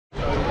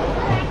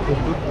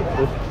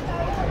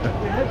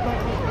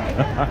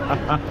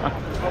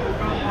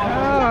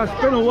Ah,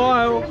 it's been a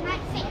while.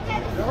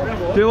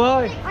 Do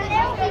I?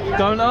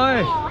 Don't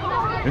I?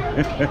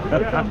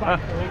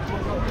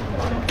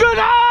 Good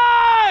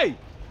day!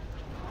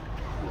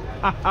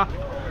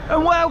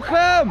 And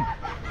welcome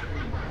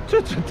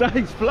to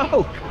today's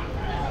vlog.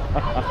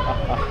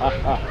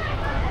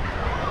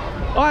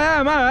 I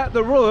am at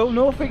the Royal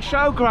Norfolk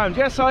Showground.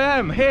 Yes, I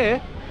am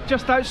here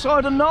just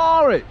outside of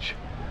Norwich.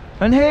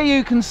 And here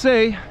you can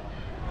see,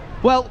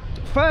 well,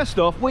 first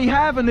off, we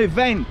have an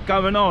event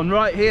going on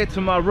right here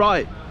to my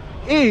right.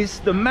 Is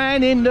the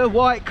man in the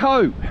white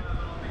coat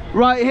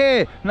right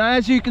here. Now,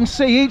 as you can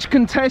see, each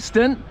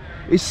contestant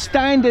is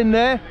standing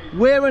there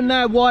wearing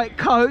their white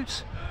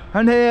coats,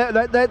 and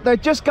they're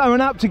just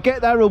going up to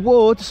get their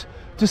awards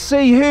to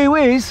see who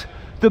is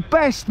the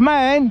best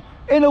man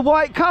in a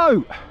white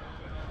coat.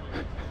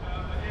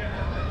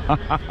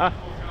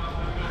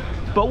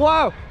 But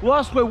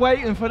whilst we're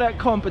waiting for that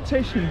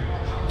competition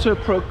to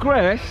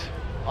progress,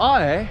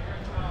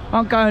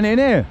 I'm going in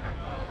here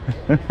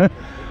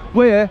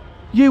where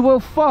you will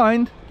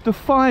find the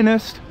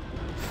finest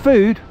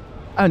food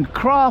and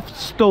craft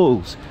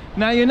stalls.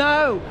 Now, you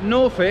know,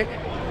 Norfolk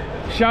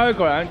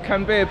Showground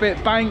can be a bit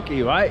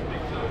banky, right?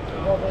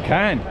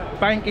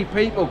 Banky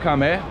people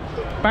come here.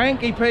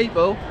 Banky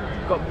people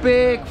got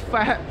big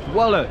fat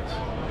wallets.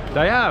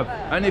 They have.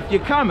 And if you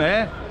come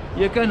here,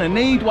 you're gonna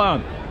need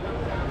one.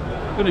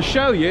 I'm gonna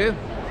show you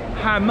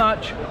how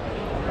much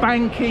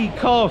banky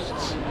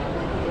costs.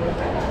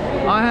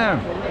 I am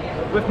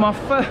with my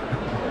first.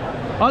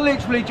 I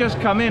literally just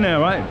come in here,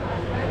 right?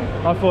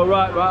 I thought,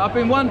 right, I've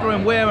been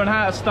wondering where and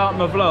how to start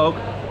my vlog,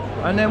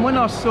 and then when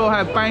I saw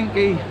how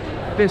banky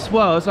this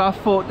was, I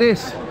thought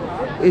this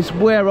is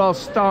where I'll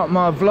start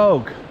my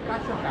vlog.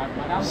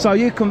 So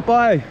you can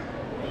buy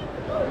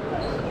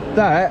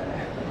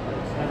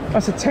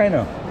that's a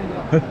tenner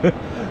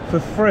for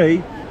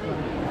free,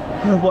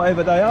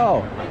 whatever they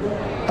are.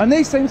 And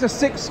these things are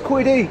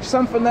 £6 each,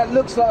 something that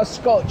looks like a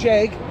Scotch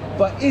egg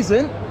but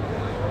isn't.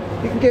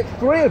 You can get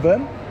 3 of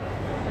them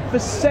for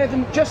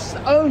just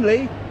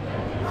only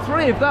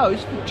 3 of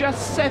those for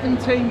just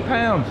 £17.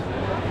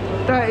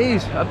 That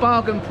is a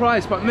bargain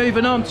price. But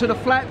moving on to the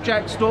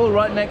flapjack stall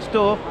right next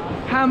door,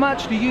 how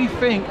much do you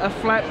think a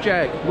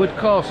flapjack would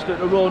cost at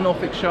the Royal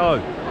Norfolk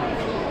Show?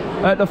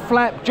 At the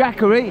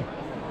Flapjackery,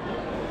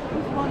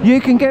 you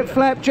can get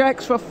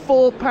flapjacks for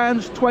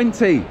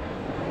 £4.20.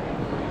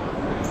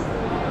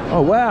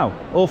 Oh wow!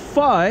 Or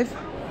five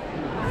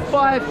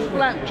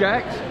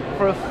flapjacks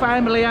for a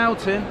family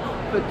outing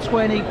for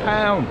 £20.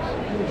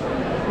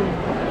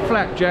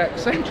 Flapjack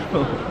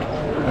Central.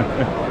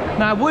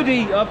 Now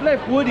Woody, I've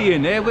left Woody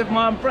in there with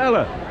my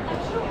umbrella.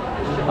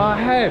 I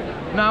have.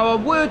 Now I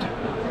would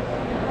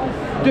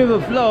do a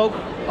vlog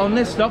on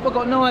this stuff. I've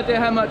got no idea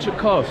how much it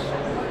costs.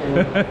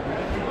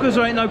 Because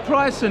there ain't no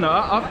price in it,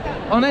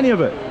 on any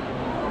of it.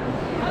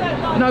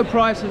 No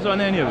prices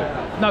on any of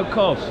it. No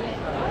cost.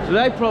 So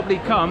they probably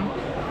come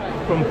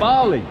from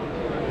Bali.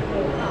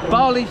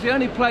 Bali's the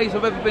only place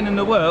I've ever been in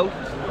the world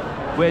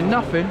where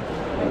nothing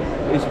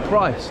is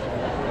priced.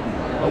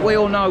 But we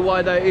all know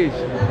why that is.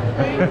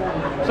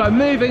 So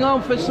moving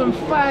on for some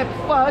fab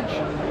fudge.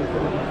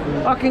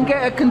 I can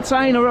get a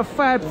container of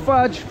fab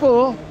fudge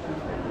for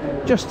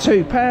just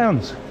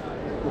 £2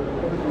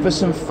 for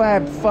some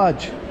fab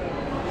fudge.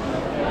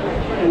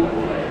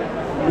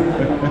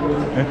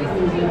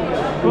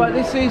 Right,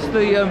 this is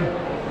the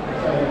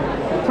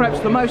perhaps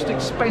the most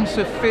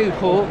expensive food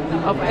hall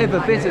I've ever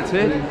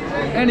visited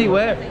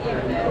anywhere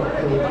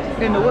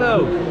in the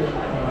world.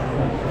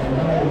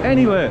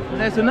 Anywhere.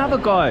 There's another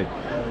guy.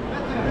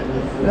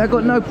 They've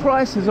got no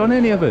prices on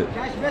any of it.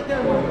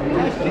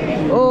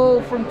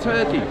 All from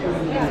Turkey.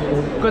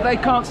 Because they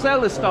can't sell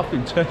the stuff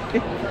in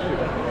Turkey.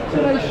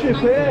 So they ship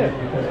it here.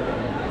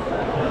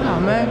 Oh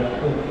man.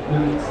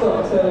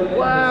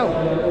 Wow.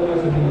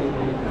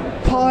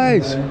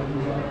 Pies.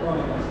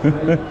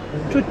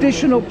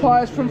 Traditional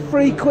pies from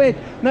 £3.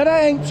 Now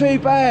that ain't too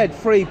bad,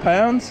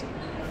 £3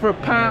 for a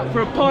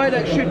pie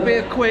that should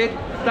be £1.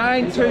 That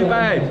ain't too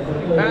bad.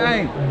 That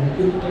ain't.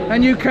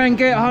 And you can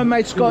get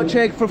homemade Scotch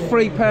egg for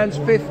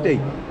 £3.50,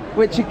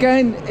 which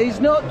again is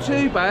not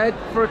too bad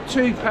for a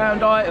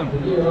 £2 item.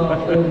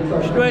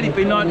 Should really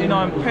be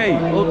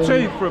 99p or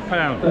 2 for a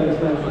pound. But you've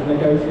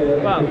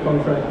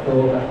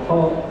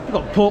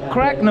got pork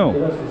cracknel.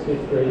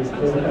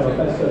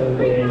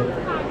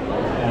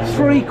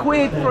 £3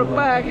 for a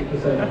bag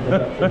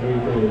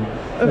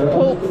of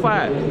pork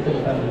fat.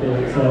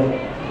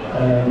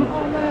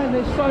 Oh man,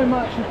 there's so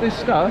much of this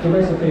stuff.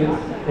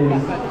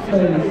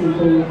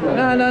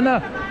 No.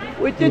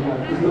 We did.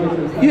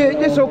 Yeah,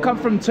 this all come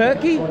from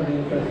Turkey.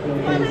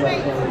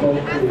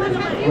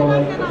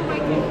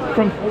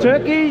 From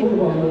Turkey.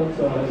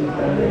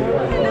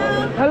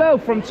 Hello,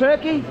 from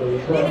Turkey.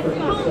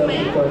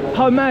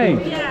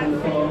 Homemade.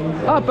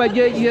 Oh, but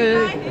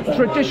your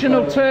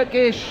traditional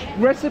Turkish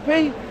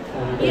recipe.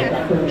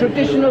 Yes.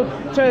 Traditional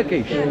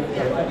Turkish.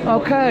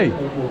 Okay.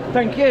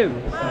 Thank you.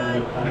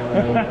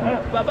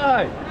 Bye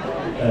bye.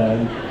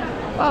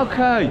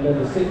 Okay,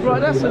 right,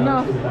 that's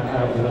enough.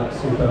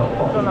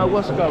 I don't know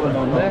what's going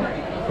on there.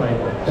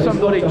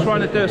 Somebody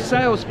trying to do a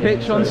sales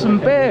pitch on some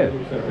beer.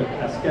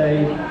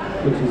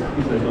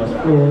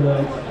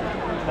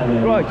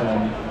 Right,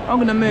 I'm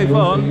going to move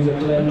on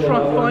and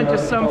try and find you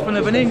something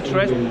of an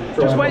interest.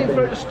 Just waiting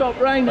for it to stop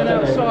raining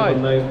outside.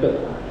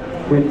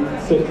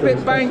 It's a bit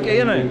banky,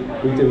 isn't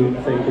it? We do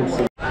think it's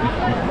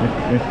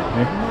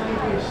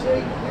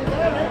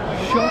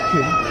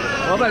shocking.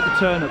 I've had to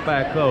turn it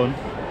back on.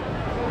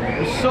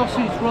 The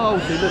sausage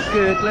rolls, they look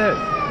good, look.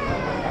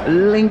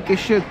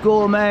 Lincolnshire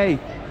gourmet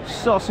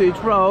sausage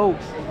roll.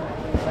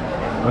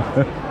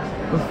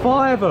 A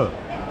fiver.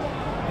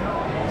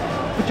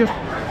 For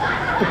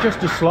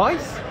just a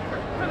slice?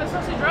 For the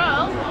sausage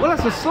roll? Well,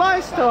 that's a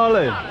slice,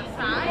 darling.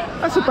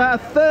 That's about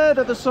a third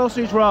of the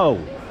sausage roll.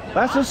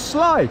 That's a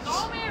slice.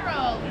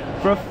 Roll.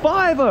 For a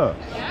fiver.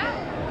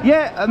 Yeah?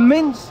 Yeah, a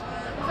mince. It's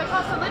a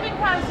cost of living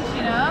crisis,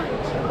 you know.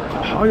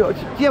 Oh,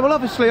 yeah, well,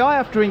 obviously I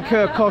have to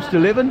incur cost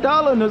of living,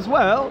 darling, as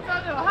well. So do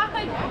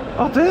I.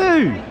 I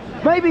do.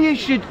 Maybe you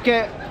should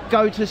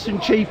go to some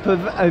cheaper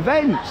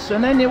events,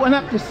 and then you won't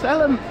have to sell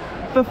them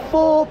for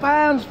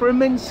 £4 for a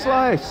mince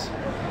slice.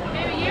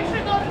 Maybe you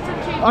should go to some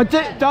cheaper I do,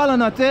 events.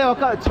 darling, I do. I'll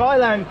go to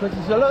Thailand because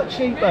it's a lot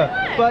cheaper.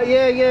 But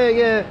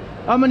yeah.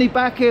 I'm only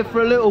back here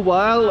for a little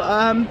while.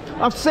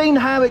 I've seen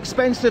how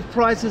expensive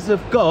prices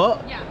have got,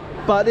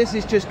 but this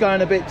is just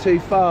going a bit too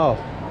far.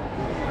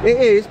 It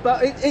is,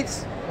 but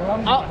it's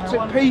up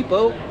to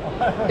people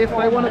if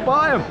they want to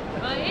buy them.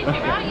 Well, it is, you're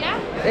right, yeah?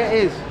 It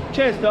is.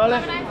 Cheers,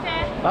 darling. Have a nice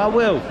day. I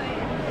will.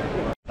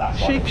 That's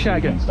Sheep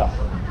shagging stuff.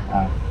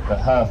 But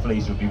her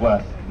fleece would be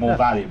worth more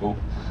valuable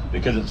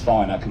because it's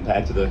finer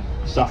compared to the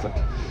Suffolk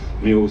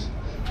mules.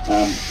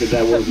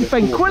 There was You've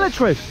been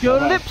quillitress. Your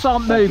lips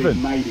aren't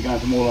moving. Maybe going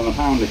for more than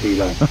 £1 a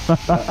kilo.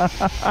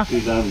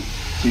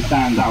 She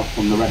stands out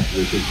from the rest of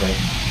the sheep there.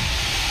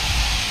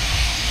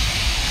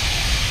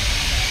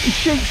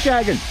 Sheep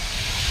shagging.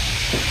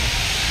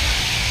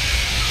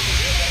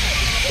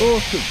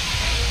 Awesome.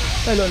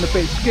 They look a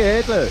bit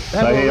scared, look.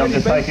 So here I'm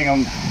just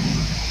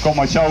got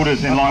my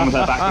shoulders in line with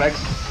her back legs,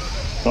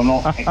 so I'm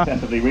not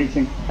excessively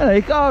reaching. There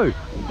you go.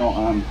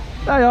 Not,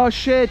 they are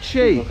shared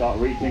sheep. Start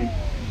reaching.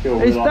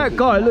 It's that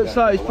guy looks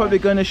like he's probably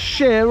going to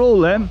shear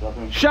all them.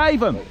 Shave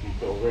them.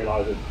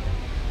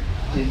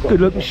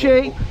 Good looking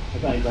sheep.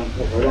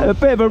 A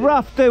bit of a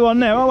rough do on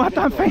there. Oh, I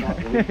don't think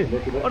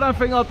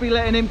I'd be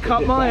letting him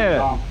cut my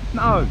hair.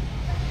 No.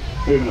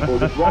 Moving the ball,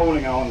 just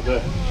rolling on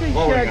to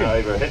rolling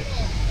over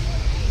hips.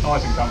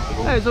 Nice and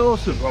comfortable. That is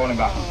awesome. Just rolling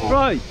back and forth.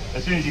 Right.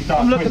 As soon as you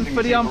start I'm looking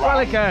for the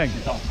umbrella gang. You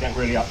start to get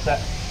really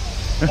upset.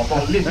 I've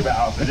got a little bit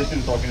out of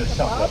position so I can just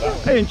shuffle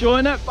that. Are you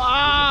enjoying that?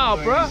 Ah,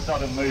 bruh.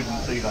 Sudden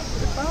movement, see that.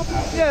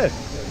 Yeah,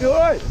 you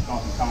alright?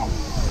 Nice and calm.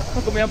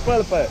 I've got my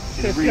umbrella back.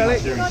 She's really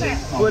nice steering seat.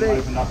 Nice and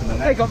opened up in the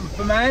neck. Hey, got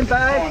for man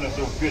bag. Kind of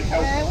sort of good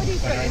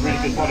health.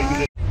 Really good body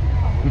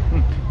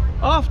condition.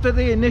 After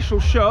the initial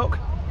shock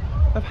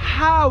of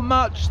how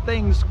much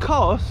things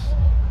cost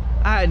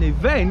at an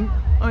event,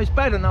 I mean, it's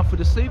bad enough for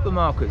the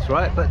supermarkets,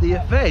 right? But the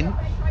event,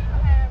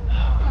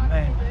 oh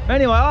man.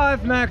 Anyway,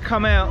 I've now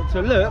come out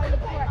to look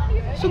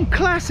some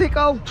classic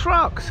old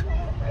trucks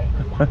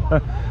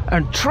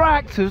and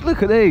tractors.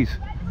 Look at these.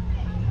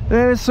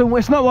 There's some.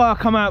 It's not what I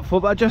come out for,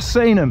 but I just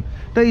seen them.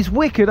 These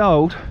wicked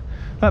old.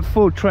 That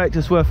Ford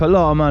tractor's worth a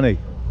lot of money.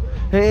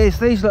 It is.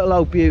 These little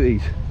old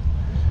beauties.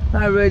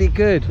 They're really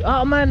good.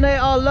 Oh man, there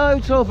are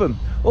loads of them.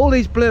 All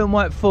these blue and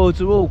white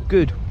Fords are all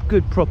good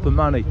proper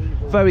money.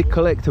 Very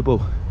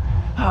collectible.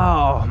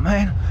 Oh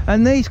man,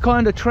 and these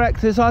kind of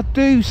tractors, I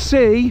do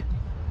see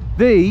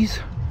these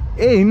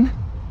in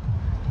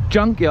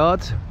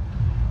junkyards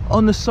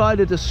on the side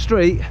of the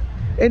street.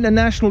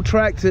 International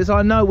Tractors,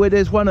 I know where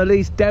there's one of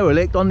these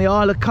derelict on the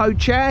Isle of Koh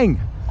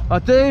Chang. I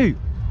do.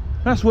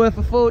 That's worth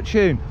a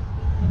fortune.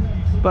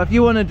 But if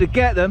you wanted to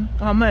get them,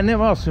 oh man,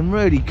 there are some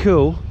really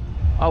cool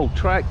old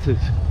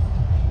tractors,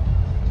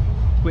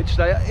 which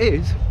there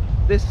is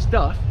this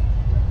stuff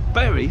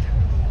buried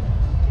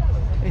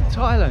in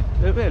Thailand.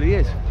 It really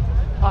is.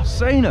 I've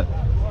seen it.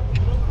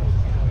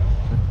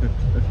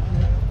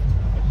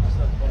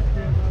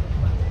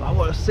 I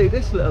want to see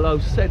this little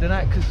old Seddon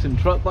Atkinson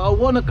truck, but I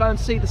want to go and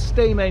see the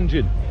steam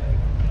engine.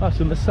 That's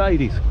a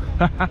Mercedes.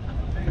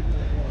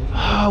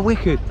 Oh,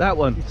 wicked. That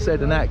one,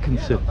 Seddon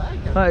Atkinson.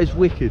 That is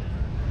wicked.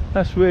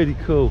 That's really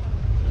cool.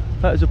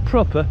 That is a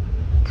proper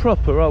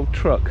old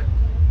truck.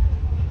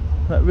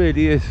 That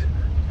really is.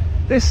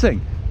 This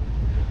thing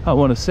I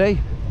want to see,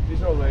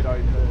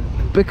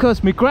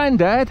 because my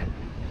granddad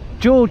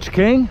George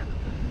King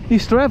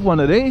used to have one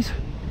of these.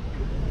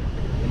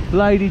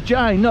 Lady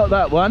Jane, not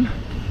that one.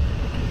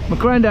 My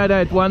granddad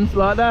had one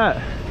like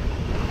that.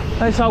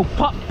 This old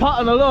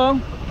putting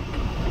along.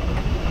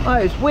 Oh,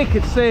 it's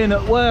wicked seeing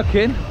it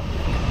working.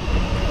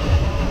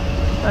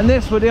 And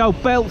this where the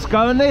old belts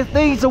go, and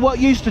these are what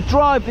used to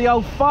drive the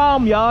old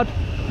farmyard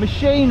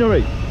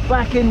machinery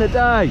back in the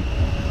day.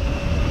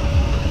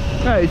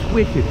 That is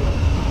wicked.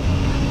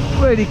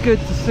 Really good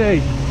to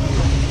see.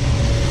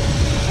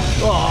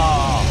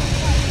 Oh.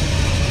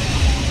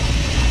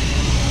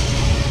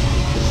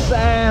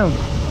 sound.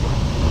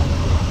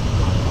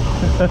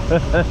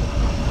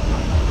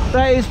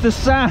 That is the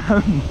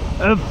sound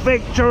of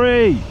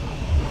victory.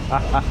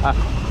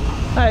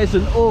 That is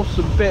an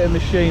awesome bit of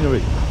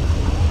machinery.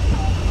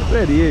 It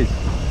really is.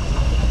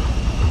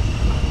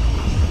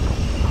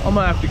 I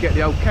might have to get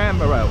the old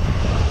camera out.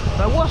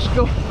 Now what's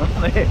going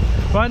on there?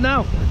 Right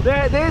now,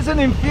 there's an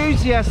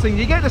enthusiast thing.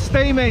 You get the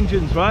steam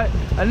engines, right?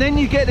 And then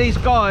you get these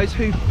guys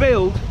who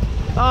build,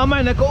 oh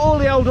man, they've got all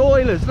the old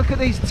oilers. Look at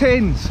these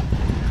tins.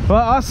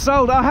 Right,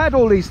 I had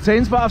all these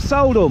tins, but I've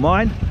sold all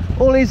mine.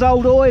 All these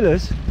old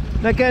oilers.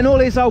 They're getting all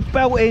these old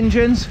belt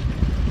engines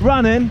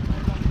running.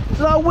 It's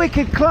like a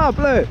wicked club,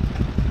 look.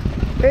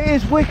 It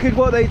is wicked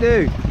what they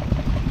do.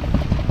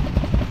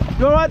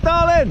 You all right,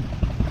 darling?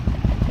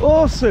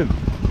 Awesome.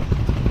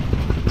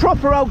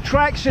 Proper old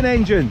traction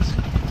engines.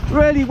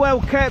 Really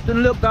well kept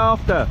and looked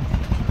after.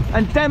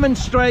 And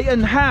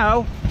demonstrating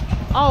how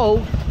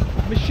old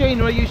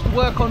machinery used to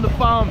work on the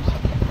farms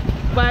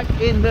back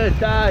in the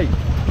day.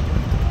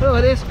 Look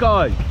at this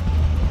guy.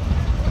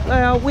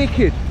 They are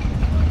wicked.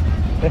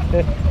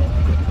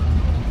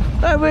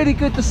 They're really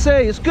good to see.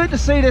 It's good to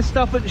see this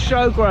stuff at the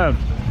showground.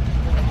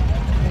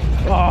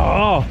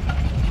 Oh,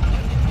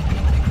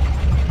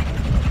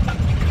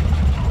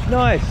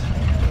 nice.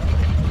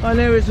 And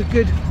there is a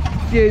good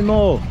few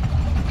more.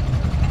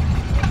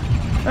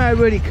 They're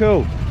really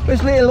cool.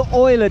 There's a little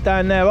oiler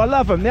down there. I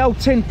love them. The old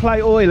tin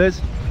plate oilers.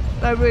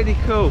 They're really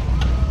cool.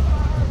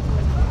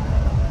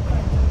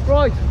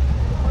 Right.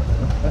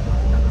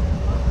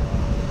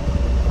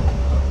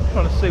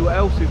 Trying to see what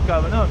else is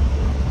going on.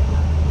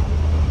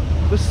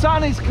 The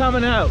sun is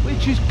coming out,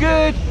 which is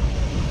good.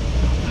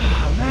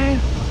 Oh, man,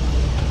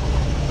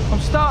 I'm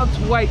starting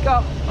to wake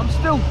up. I'm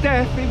still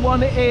deaf in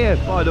one ear,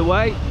 by the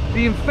way.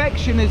 The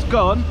infection is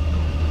gone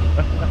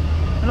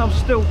and I'm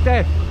still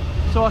deaf,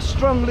 so I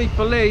strongly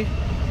believe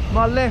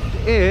my left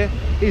ear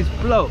is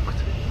blocked,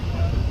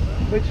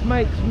 which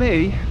makes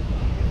me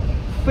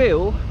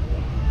feel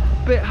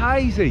a bit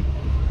hazy.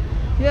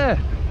 Yeah,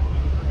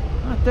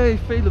 I do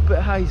feel a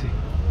bit hazy.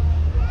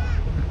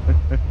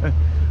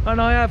 And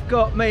I have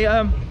got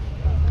my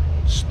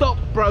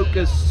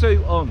stockbroker's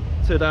suit on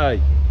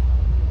today.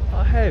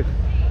 I have.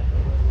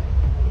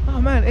 Oh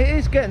man, it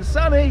is getting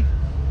sunny.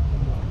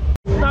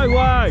 No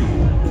way.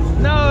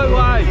 No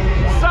way.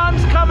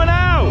 Sun's coming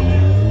out.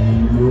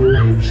 What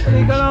are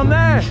you going on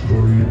there?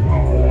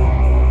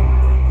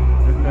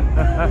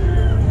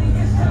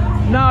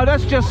 No,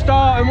 that's just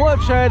starting.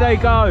 Watch, there they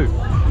go.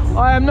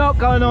 I am not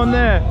going on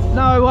there.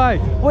 No way.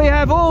 We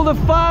have all the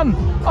fun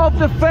of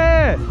the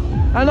fair.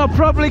 And I'm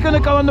probably going to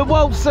go on the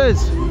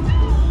waltzers,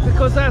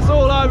 because that's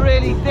all I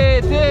really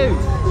dare do.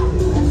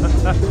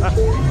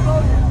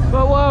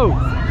 But whoa.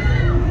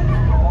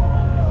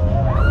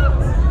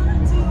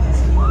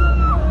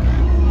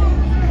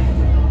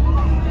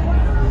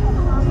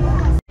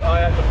 I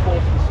had to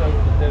force myself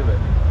to do it.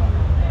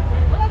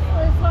 Well, that's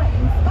what it's like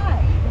in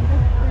Spain. The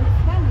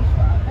Spanish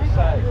one, they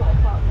got a little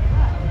part of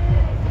that.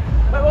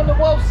 We're on the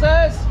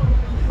waltzers.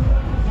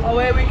 Oh,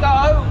 here we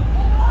go.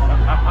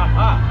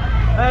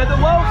 The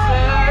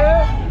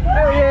waltzer,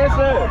 there he is.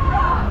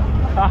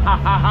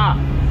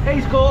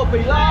 He's got to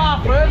be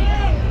laughing.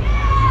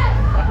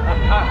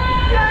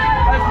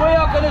 As we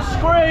are going to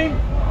scream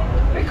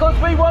because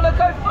we want to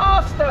go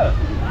faster.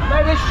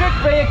 Now there should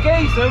be a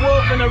geezer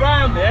walking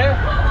around here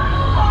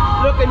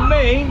looking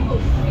mean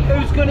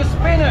who's going to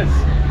spin us.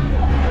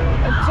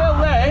 Until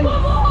then,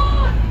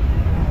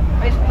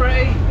 it's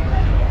pretty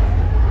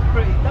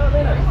dull,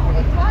 isn't it?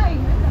 It's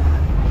tame.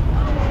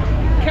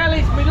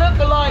 Kelly's my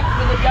look-alike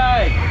for the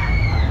day.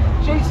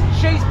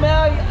 She's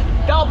my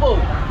double.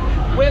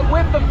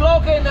 With the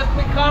vlogging that's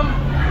become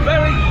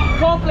very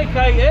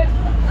complicated,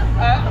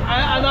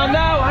 and I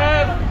now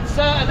have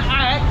certain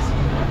acts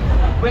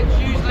which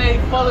usually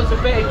follows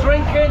a bit of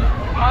drinking.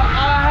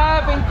 I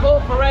have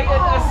incorporated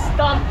a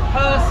stunt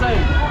person.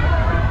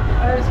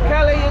 As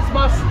Kelly is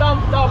my stunt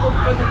double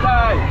for the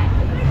day.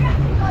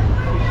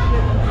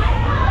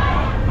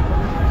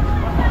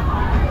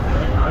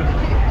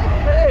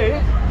 It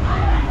is.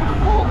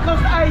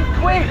 Cost £8,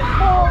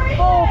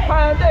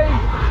 £4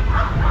 each.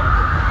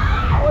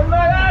 Well,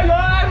 mate,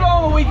 how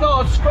long have we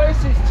got?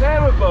 This is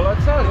terrible, I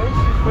tell you, this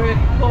is really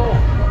poor.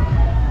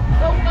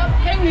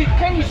 Can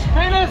you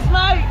spin us,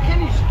 mate? Can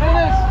you spin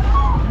us?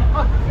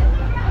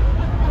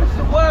 It's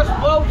the worst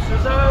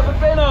waltzers I've ever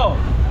been on.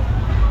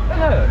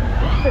 Isn't it?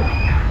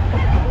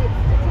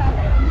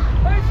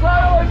 It's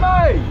like, oh,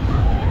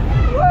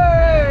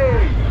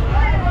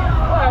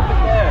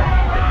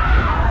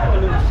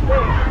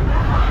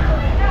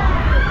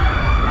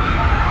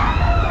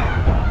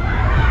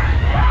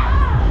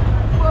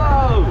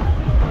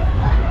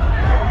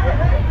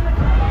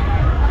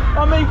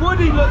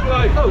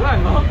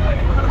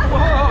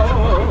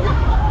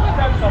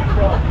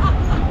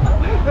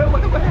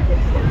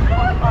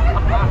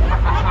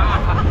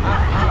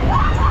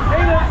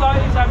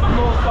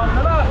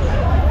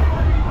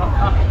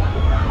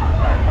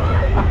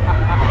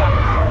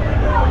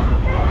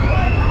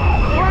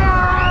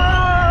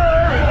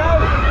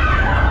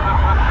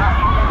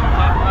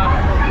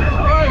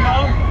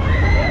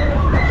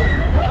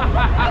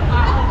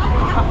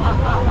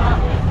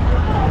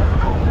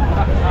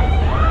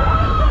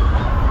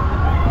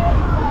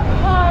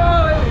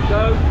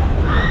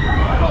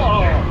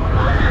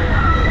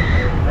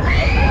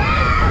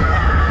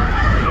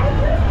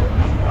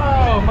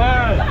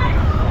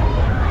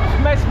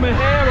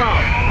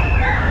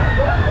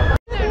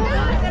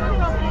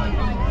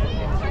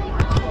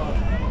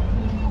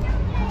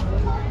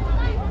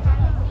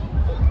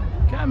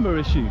 camera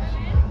issues.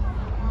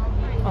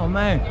 Oh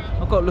man,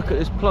 I've got to look at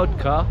this plod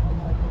car.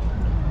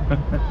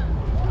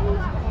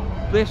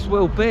 This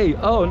will be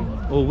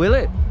on, or will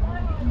it?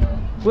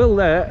 Will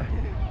that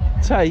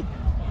take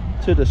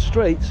to the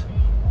streets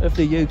of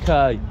the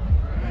UK?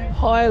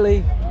 Highly,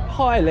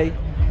 highly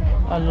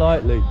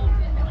unlikely.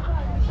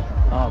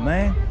 Oh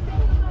man.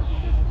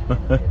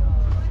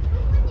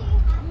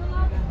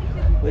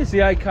 Where's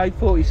the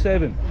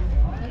AK-47?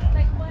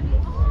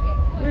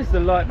 Where's the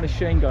light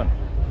machine gun?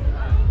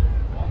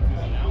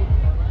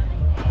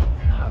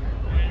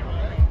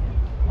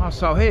 Oh,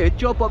 so here,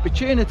 job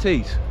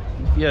opportunities.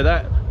 Yeah,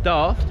 that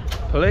daft.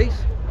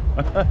 Police,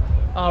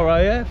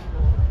 RAF,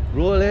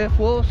 Royal Air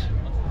Force.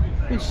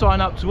 You'd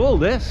sign up to all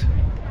this.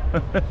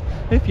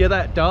 If you're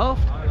that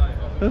daft,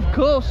 of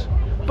course.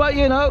 But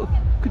you know,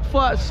 could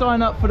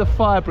sign up for the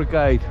fire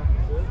brigade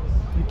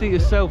and do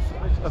yourself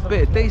a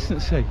bit of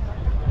decency.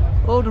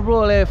 Or the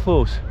Royal Air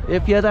Force,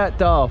 if you're that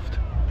daft.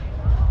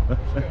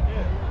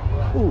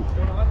 Ooh.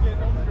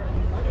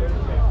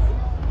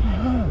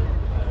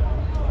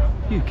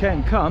 You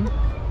can come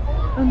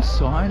and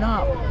sign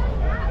up.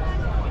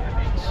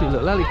 See a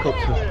little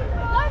helicopter.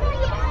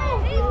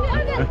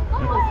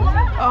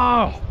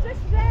 Oh.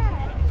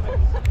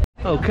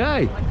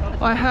 Okay,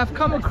 I have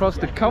come across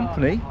the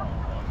company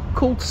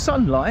called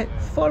Sunlight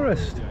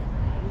Forest,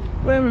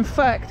 where in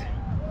fact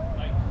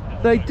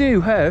they do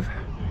have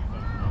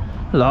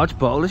a large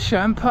bottle of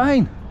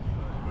champagne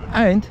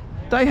and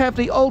they have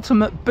the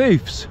ultimate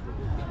booths.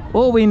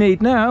 All we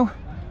need now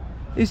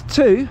is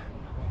 2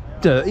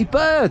 dirty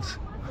birds.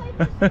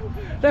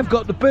 They've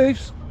got the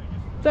booths,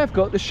 they've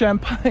got the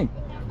champagne.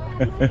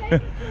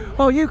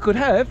 Oh, you could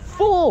have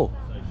 4,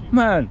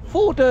 man,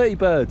 4 dirty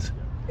birds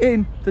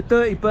in the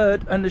dirty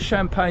bird and the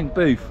champagne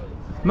booth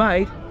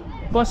made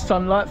by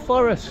Sunlight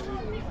Forest.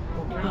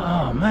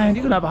 Oh man,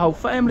 you can have a whole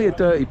family of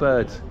dirty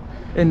birds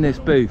in this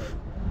booth,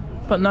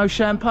 but no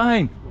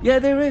champagne. Yeah,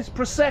 there is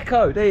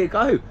Prosecco. There you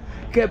go,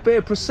 get a bit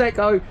of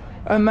Prosecco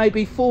and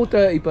maybe 4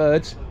 dirty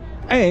birds,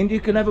 and you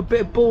can have a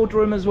bit of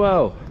boardroom as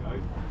well,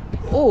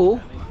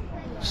 all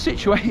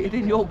situated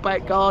in your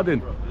back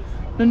garden.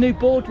 The new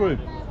boardroom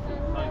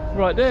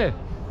right there,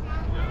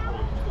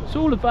 it's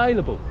all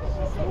available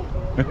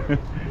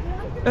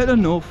at the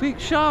Norfolk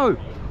show.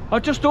 I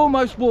just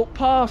almost walked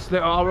past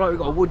there. Oh right, we've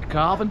got a wood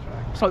carving.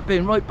 It's like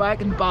being right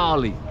back in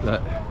Bali.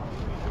 Look.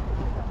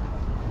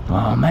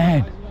 Oh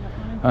man,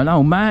 I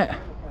know Matt,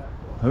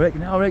 I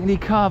reckon he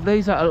carved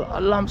these out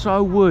of lumps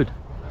of old wood.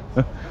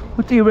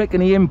 What do you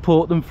reckon he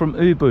import them from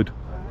Ubud?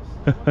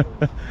 I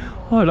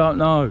don't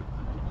know.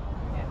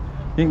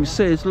 You can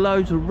see there's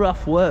loads of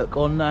rough work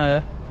on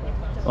there.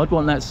 I'd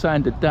want that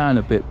sanded down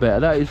a bit better.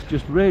 That is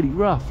just really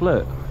rough,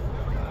 look.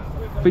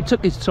 If he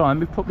took his time,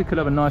 he probably could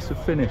have a nicer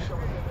finish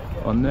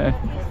on there.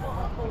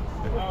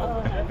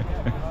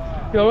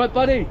 You alright,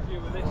 buddy?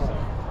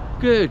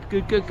 Good,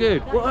 good, good,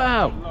 good.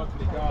 Wow!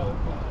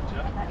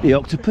 The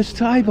octopus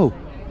table.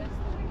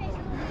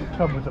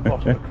 Come with the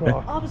bottom of the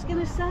clock. I was going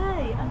to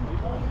say.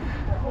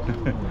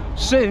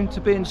 Soon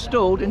to be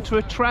installed into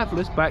a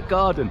traveller's back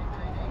garden.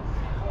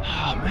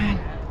 Oh man.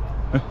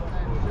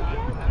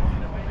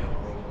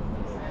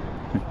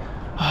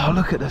 Oh,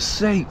 look at the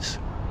seats.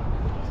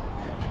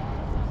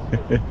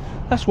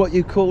 That's what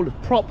you call a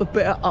proper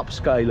bit of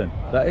upscaling.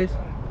 That is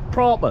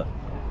proper.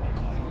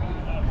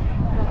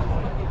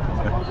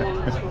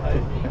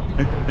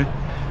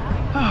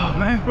 Oh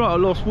man, right, I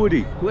lost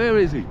Woody. Where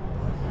is he?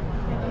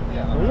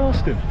 I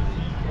lost him.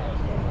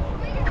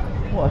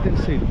 Well, I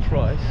didn't see the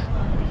price.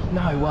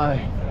 No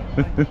way.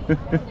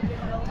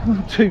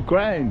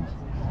 £2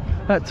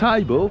 that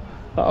table,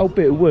 that old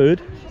bit of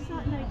wood,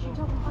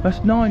 that's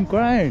 £9.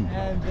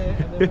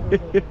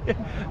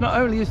 Not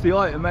only is the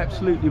item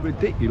absolutely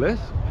ridiculous,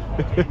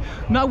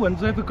 no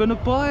one's ever going to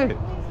buy it.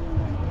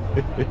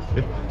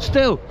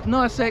 Still,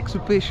 nice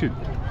exhibition.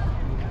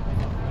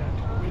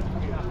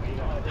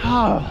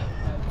 I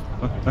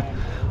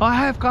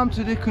have come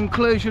to the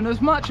conclusion, as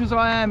much as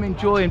I am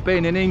enjoying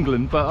being in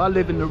England, but I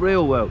live in the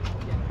real world.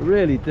 I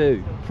really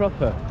do.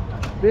 Proper.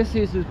 This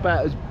is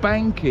about as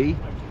banky,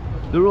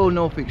 the Royal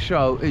Norfolk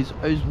Show is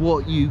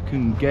what you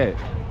can get.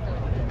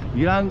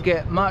 You don't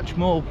get much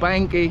more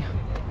banky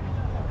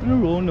than the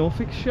Royal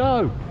Norfolk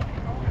Show.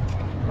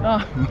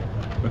 Oh.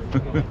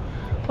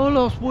 I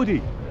lost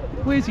Woody.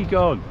 Where's he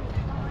gone?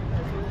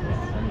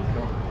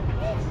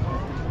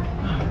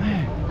 Oh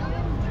man.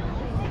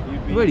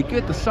 Really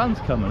good, the sun's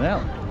coming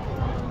out.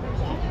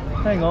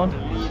 Hang on.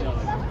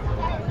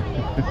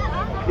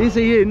 Is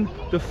he in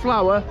the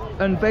flower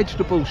and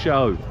vegetable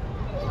show?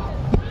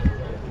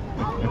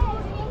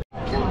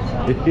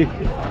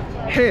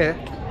 Here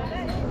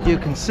you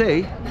can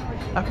see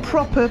a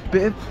proper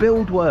bit of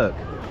build work.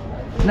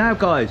 Now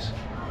guys,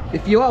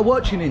 if you are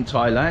watching in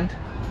Thailand,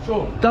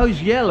 sure,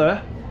 those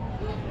yellow...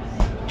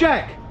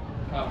 Jack!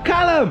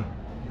 Callum!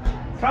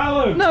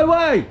 Callum! No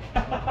way!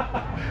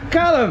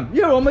 Callum,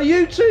 you're on my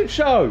YouTube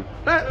show!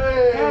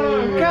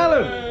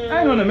 Callum,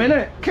 hang on a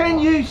minute. Can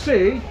you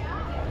see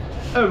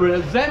a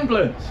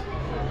resemblance?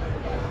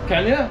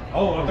 Can you?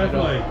 Oh,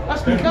 definitely.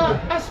 That's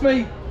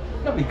me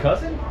Not me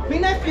cousin, me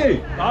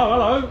nephew. Oh,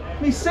 hello.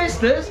 Me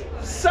sister's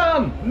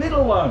son,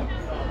 middle one.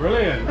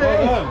 Brilliant.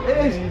 Well done. It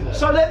is.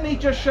 So let me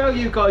just show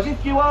you guys,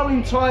 if you are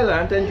in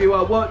Thailand and you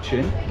are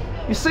watching,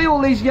 you see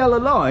all these yellow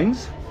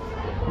lines?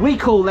 We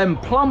call them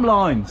plumb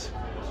lines.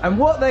 And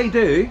what they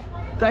do,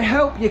 they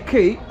help you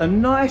keep a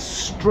nice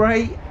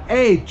straight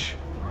edge,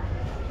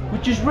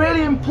 which is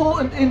really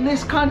important in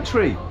this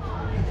country.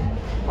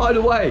 By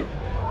the way,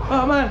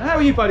 oh man, how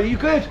are you, buddy? You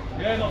good?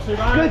 Yeah, not too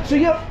bad. Good. So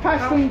you're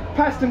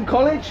Paston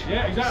College?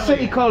 Yeah, exactly.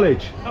 City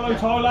College. Hello,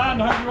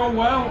 Thailand. I hope you're all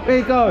well. There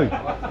you go.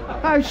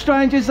 How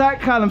strange is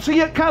that, Callum? So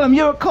Callum,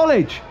 you're at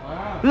college?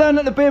 Wow.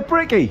 Learning to be a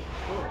brickie?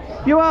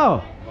 You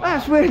are?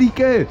 That's really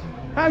good.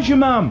 How's your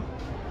mum?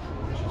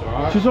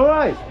 She's all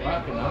right.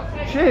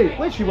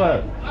 Where's she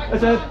work?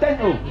 As a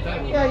dental?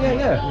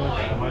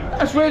 Yeah.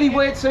 That's really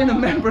weird seeing a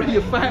member of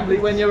your family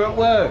when you're at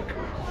work.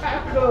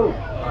 Cool.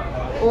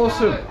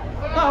 Awesome.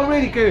 Oh,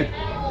 really good.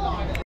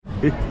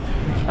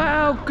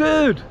 How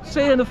good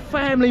seeing a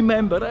family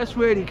member. That's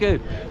really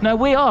good. Now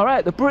we are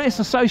at the British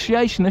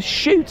Association of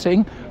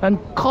Shooting and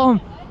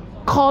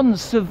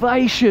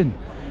Conservation,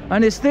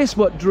 and it's this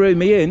what drew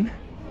me in.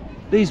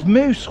 These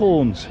moose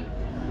horns.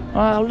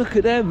 Oh, look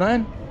at them,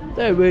 man.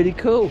 They're really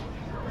cool.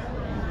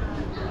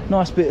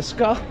 Nice bit of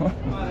skull.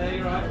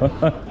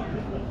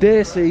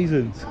 Deer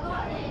seasons.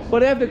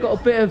 Well, they've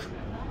got a bit of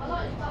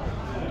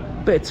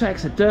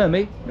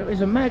taxidermy. There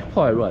is a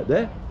magpie right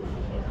there.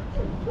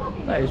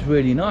 That is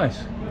really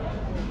nice.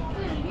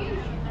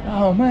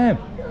 Oh man.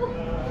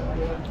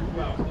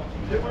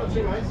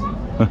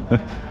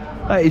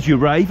 That is your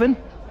raven.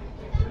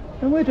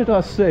 And where did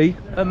I see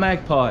a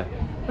magpie?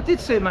 I did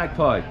see a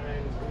magpie.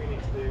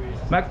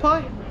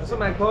 Magpie? That's a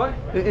magpie.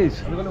 It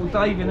is. We've got little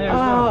Dave in there as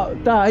Oh,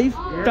 well. Dave.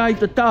 Yeah. Dave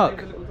the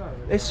duck.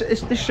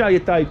 Let's show you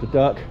Dave the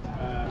duck.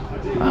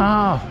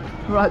 Ah,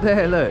 right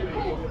there, look.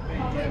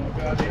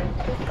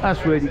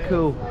 That's really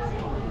cool.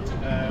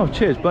 Oh,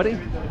 cheers, buddy.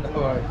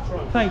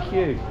 Thank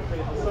you.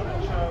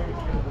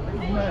 Oh,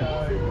 man.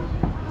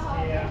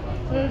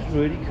 That's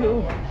really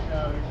cool.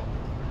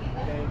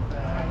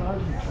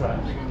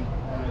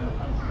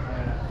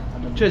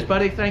 Cheers,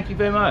 buddy. Thank you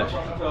very much.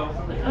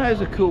 That is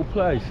a cool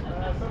place.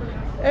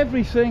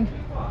 Everything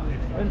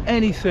and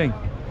anything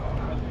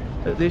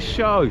at this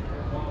show.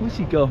 Where's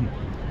he gone?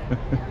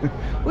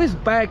 Where's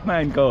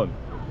Bagman gone?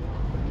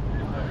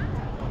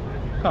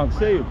 Can't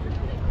see him.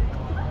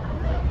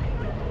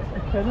 I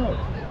cannot.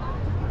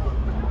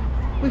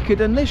 Wicked,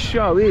 and this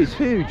show is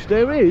huge.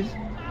 There is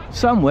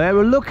somewhere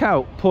a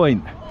lookout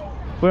point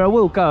where I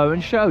will go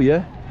and show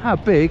you how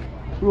big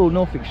Royal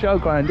Norfolk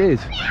Showground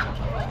is.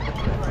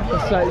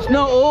 So it's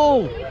not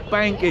all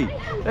banky.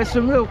 There's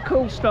some real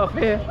cool stuff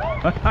here.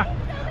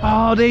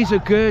 Oh, these are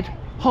good.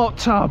 Hot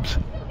tubs.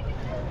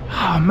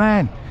 Oh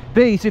man,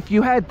 these, if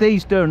you had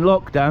these during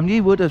lockdown,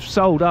 you would have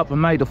sold up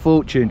and made a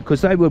fortune,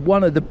 because they were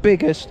one of the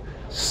biggest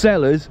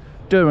sellers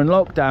during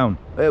lockdown.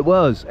 It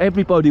was.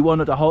 Everybody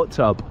wanted a hot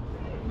tub.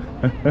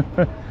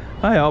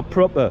 They are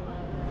proper.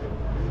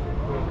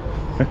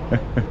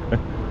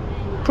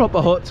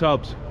 Proper hot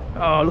tubs.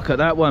 Oh, look at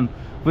that one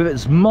with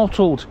its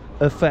mottled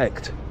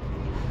effect.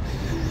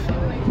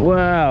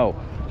 Wow.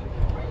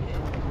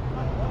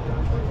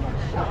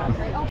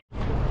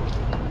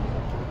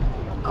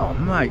 Oh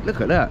mate,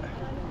 look at that.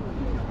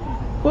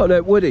 What,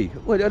 that Woody?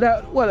 What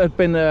had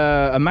been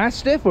a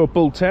Mastiff or a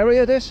Bull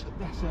Terrier, this?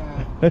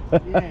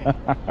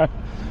 Yeah.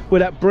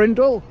 With that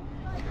brindle?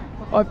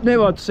 I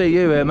knew I'd see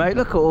you here, mate.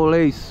 Look at all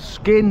these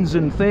skins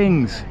and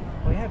things.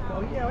 I have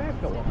got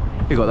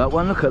one. You got that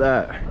one? Look at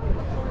that.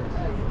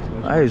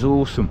 That is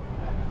awesome.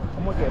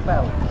 I might get a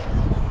bell.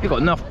 You got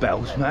enough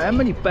bells, mate. How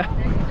many bells?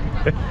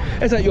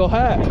 Is that your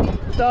hat?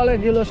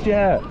 Darling, you lost your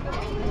hat.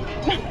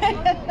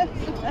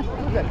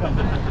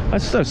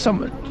 That's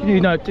something.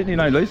 Didn't you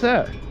know lose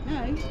that?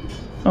 No.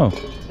 Oh.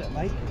 What's that,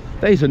 mate?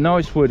 These are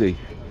nice, Woody.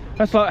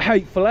 That's like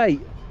Hateful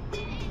Eight,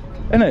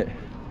 isn't it?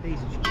 These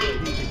are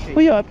cheap.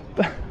 Well, yeah.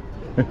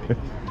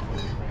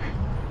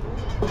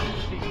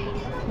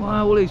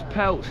 Wow, all these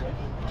pelts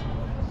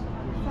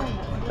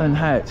and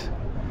hats.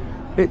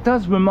 It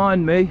does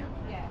remind me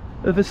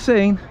of a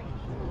scene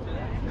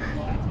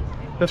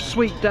of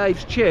Sweet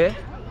Dave's chair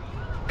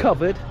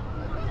covered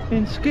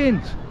in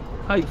skins.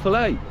 Hateful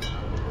Eight.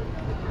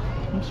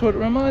 That's what it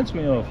reminds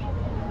me of.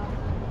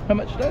 How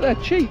much? They're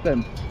cheap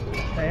then.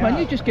 Man,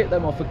 you just get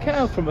them off a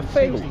cow from a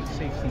field.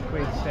 60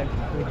 quid, 70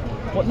 quid.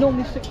 What,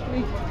 normally 60?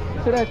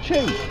 So they're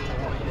cheap.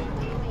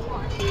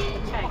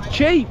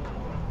 Cheap?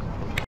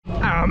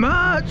 How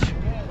much?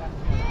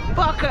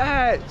 Bucket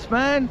hats,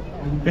 man.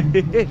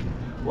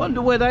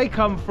 Wonder where they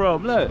come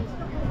from. Look,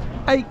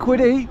 8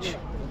 quid each,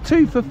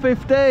 2 for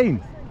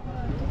 15.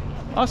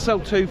 I sell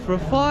 2 for a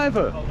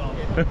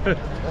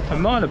 £5.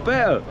 And mine are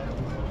better.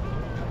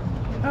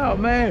 Oh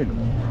man.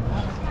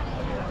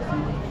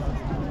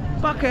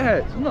 Bucket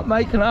hats, I'm not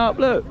making it up,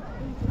 look.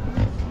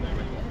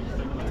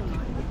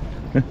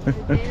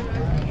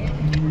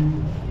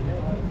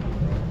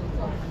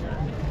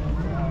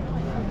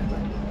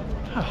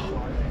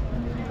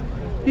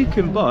 You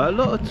can buy a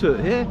lot of toot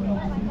here.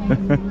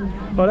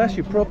 Oh, that's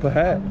your proper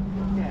hat.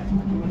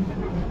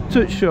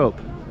 Toot shop.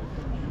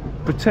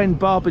 Pretend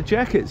barber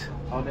jackets.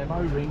 Oh, them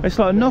O-rings. It's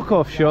like a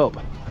knockoff shop.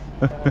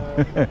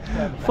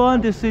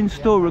 Find us in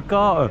store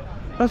regatta.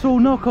 That's all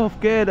knockoff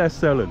gear they're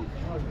selling.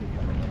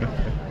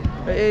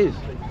 It is.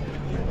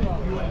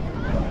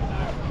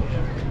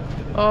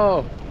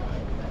 Oh.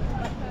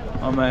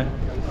 Oh man.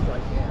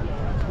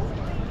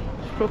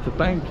 It's proper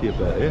banky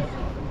about here.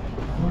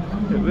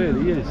 It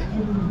really is.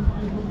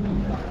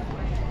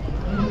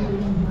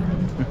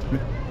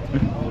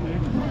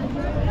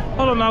 I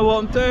don't know what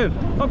I'm doing.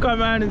 I'm going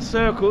round in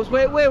circles.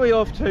 Where are we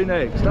off to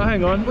next? Oh,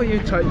 hang on. Will you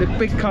take the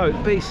big coat?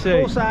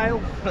 BC. For sale.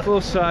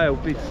 For sale,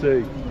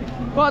 BC.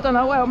 Well, I don't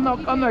know. Well, I'm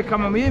not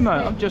coming with you, mate.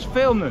 I'm just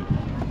filming.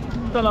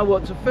 Don't know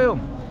what to film.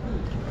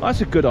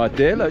 That's a good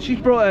idea. Look, she's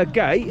brought her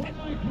gate.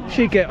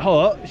 She get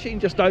hot. She can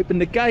just open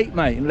the gate,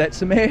 mate, and let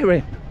some air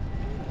in.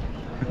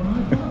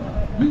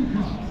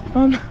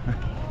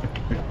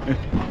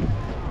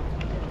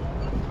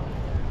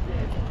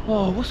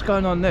 Oh, what's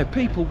going on there?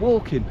 People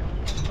walking.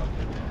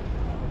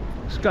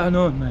 What's going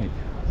on, mate?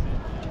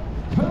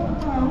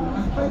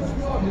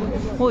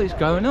 What is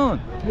going on?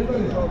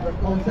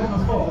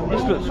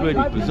 This looks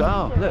really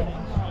bizarre. Look,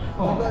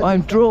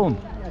 I'm drawn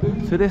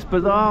to this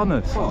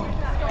bizarreness.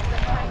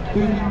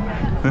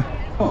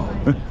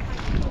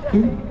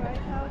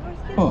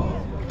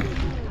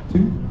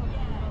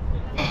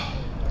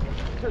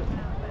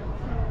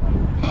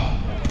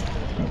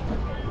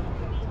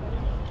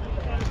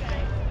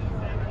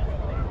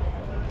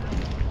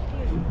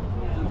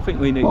 I think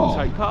we need to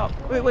take part.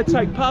 We'll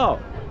take part.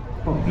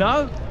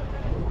 No?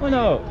 Why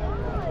not?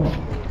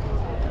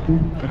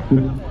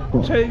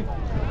 2,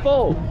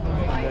 4.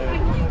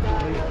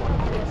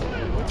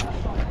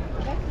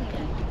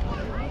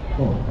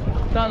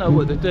 Don't know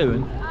what they're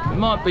doing. They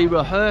might be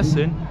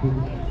rehearsing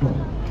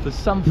for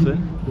something.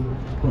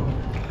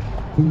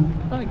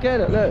 I don't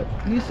get it, look.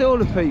 Can you see all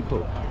the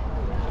people?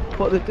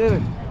 What they're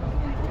doing?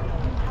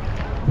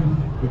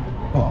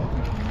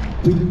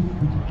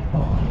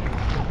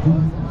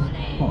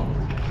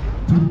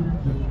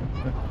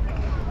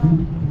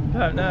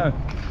 Don't know.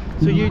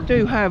 So you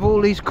do have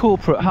all these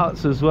corporate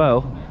huts as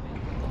well.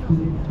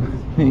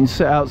 You can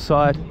sit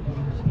outside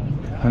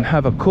and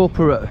have a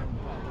corporate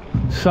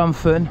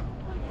something.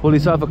 All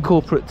these other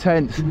corporate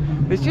tents.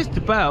 It's just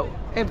about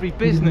every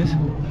business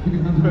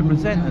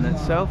representing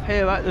itself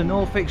here at the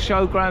Norfolk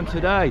Showground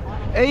today.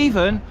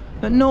 Even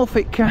the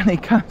Norfolk County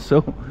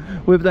Council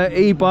with their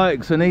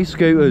e-bikes and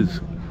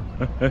e-scooters,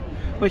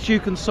 which you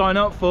can sign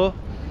up for,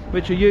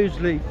 which are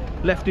usually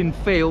left in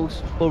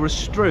fields or are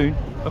strewn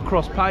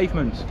across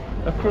pavements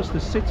across the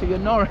city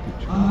of Norwich.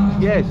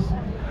 Yes.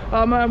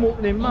 Oh man,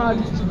 walking in mud.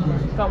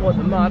 Don't want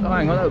the mud. Oh,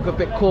 hang on, I've got a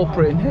bit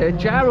corporate in here.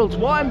 Gerald's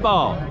Wine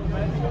Bar.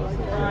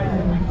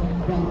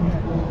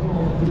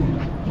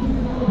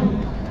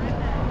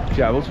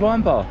 Gerald's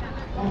Wine Bar.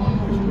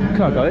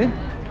 Can I go in?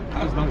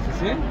 As long as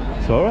it's in.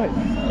 It's alright.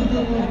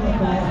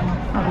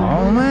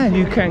 Oh man,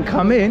 you can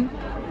come in.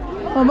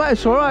 Oh mate,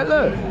 it's alright,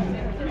 look.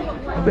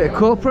 A bit of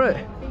corporate,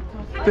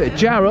 a bit of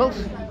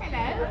Gerald's.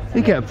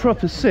 You get a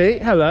proper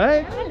seat.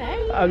 Hello.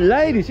 Hello. Oh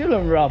ladies, you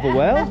look rather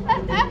well.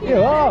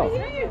 You are.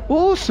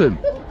 Awesome.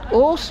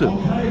 Awesome.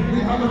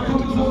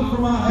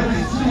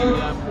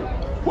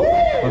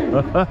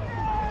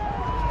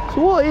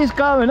 So what is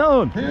going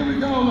on? Here we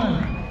go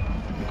then.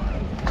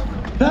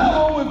 Now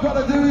all we've got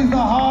to do is the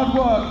hard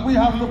work. We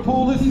have to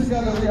pull this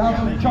together. We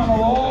have to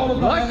channel all of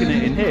the Liking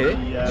it in here.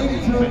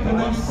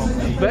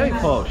 Very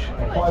posh.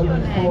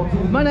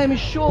 My name is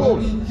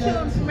Sean.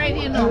 Sean from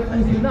Radio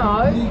Norfolk. No,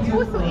 I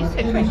thought you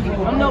said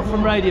Radio. I'm not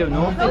from Radio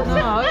Norfolk.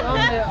 No,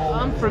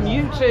 I'm from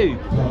YouTube.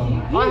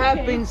 I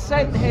have been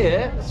sent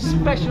here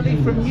specially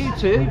from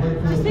YouTube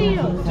To see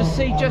you. to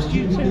see just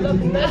you two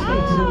lovely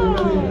ladies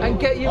and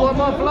get you on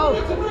my vlog.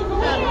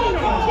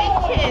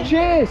 Cheers.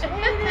 Cheers.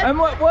 And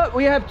what?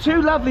 We have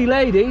two lovely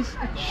ladies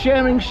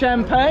sharing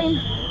champagne.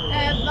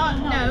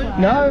 No.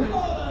 No?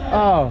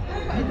 Oh.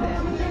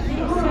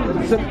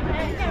 So,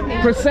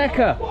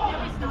 Prosecco.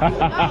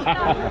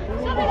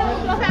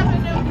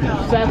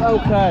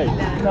 Okay,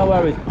 no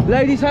worries.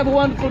 Ladies, have a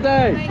wonderful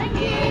day.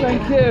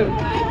 Thank you.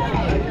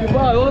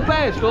 Goodbye, all the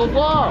best, au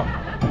revoir.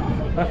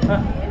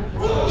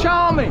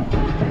 Charming,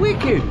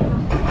 wicked.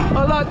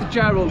 I like the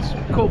Gerald's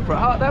corporate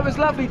hut. That was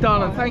lovely,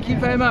 darling. Thank you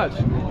very much.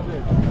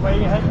 Where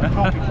you heading? The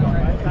coffee shop,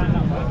 mate?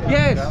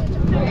 Yes.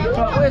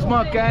 Right, where's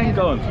my gang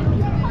gone?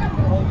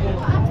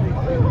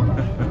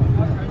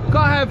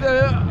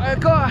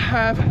 Gotta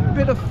have a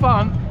bit of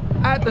fun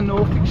at the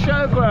Norfolk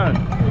Showground.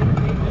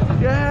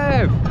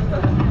 Yeah.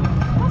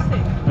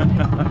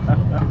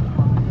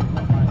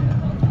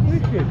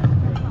 Wicked.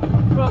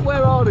 Right,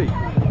 where are they?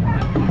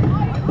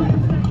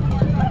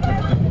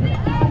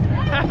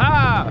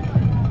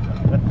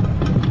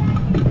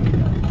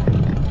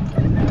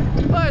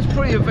 Well, it's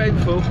pretty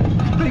eventful.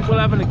 People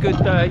having a good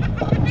day.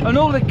 And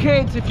all the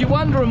kids, if you're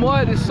wondering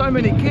why there's so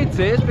many kids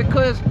here, it's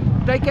because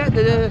they get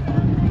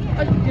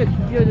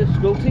you're the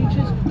school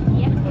teachers?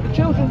 Yeah. The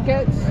children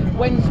get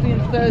Wednesday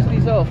and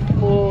Thursdays off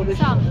for the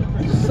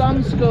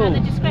some school. At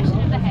the discretion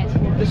of the head.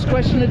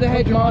 Discretion of the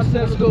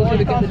headmaster, schools going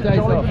to get the days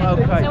off.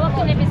 Okay. So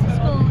often if it's a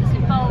school that's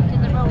involved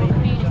in the rural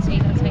community,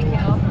 they'll take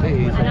it off.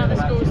 And other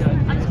schools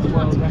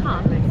want to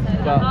come.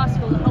 So our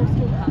school, the whole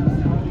school comes.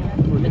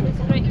 But it's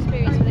a great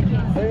experience for the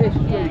kids. It is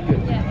really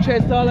good. Yeah.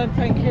 Cheers, darling.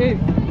 Thank you.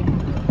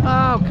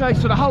 Ah, okay,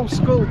 so the whole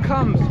school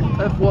comes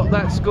of what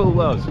that school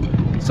was.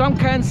 Some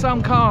can,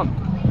 some can't.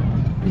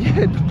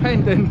 Yeah,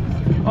 depending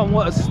on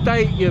what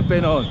estate you've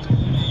been on.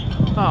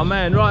 Oh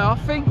man, right, I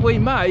think we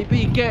may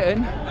be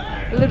getting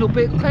a little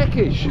bit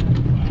peckish.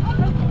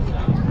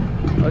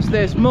 As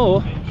there's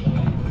more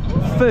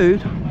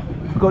food.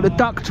 We've got the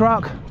duck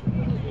truck,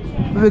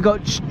 we've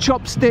got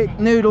chopstick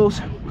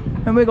noodles,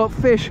 and we've got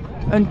fish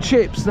and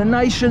chips, the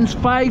nation's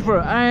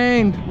favourite,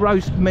 and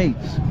roast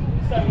meats.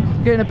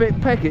 Getting a bit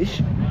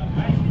peckish.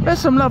 There's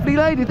some lovely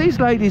ladies. These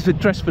ladies are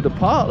dressed for the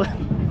part.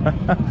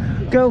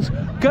 girls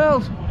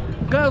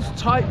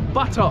tight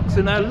buttocks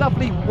in their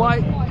lovely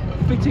white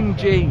fitting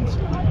jeans.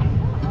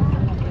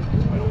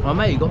 Oh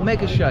mate, you got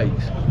mega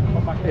shakes.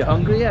 Are you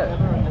hungry yet?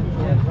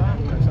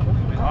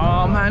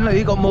 Oh man, look,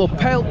 you got more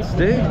pelts,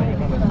 dude.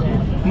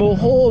 More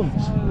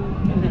horns.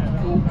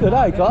 Good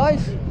day,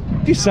 guys.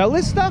 Do you sell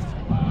this stuff?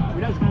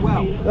 We don't,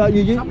 well,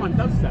 someone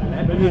does sell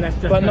it, but that's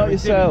just but not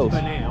yourselves.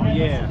 For now,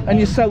 yeah. And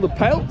you sell the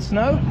pelts,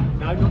 no?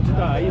 No, not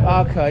today.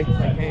 Okay.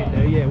 They can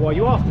do, yeah. Well,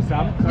 you after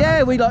some?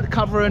 Yeah, we like to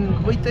cover,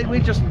 and we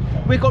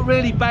got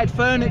really bad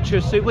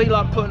furniture, so we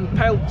like putting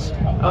pelts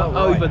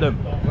over them,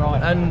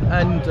 Right.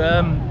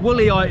 and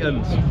woolly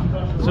items.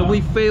 So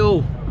we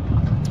feel,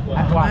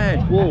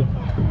 man, wool.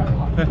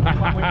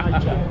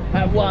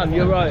 At one,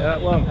 you're right, at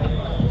one.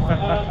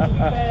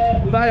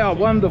 They are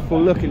wonderful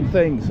looking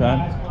things,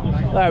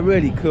 man. They're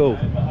really cool.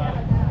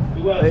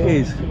 It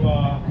is.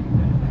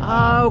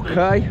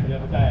 Okay.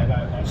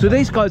 So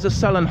these guys are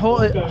selling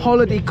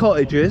holiday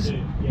cottages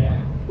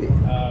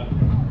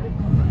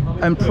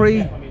and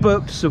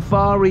pre-booked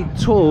safari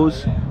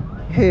tours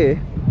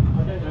here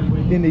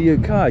in the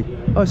UK.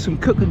 Oh, some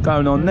cooking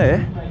going on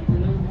there.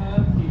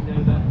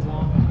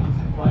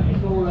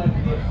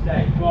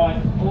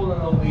 Right, all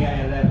along the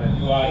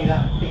A11, right,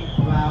 that pink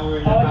flower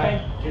in the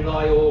back,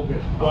 July,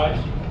 August, right,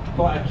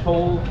 quite a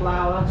tall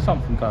flower.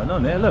 Something going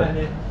on there, look.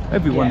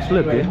 Everyone's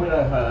looking.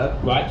 Willow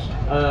herb, right,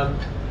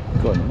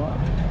 Got them up.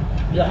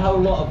 the whole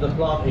lot of the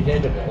plant is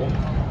edible,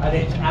 and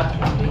it's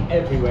absolutely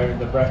everywhere in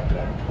the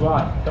breastland.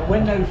 Right, but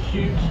when those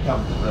shoots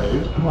come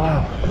through,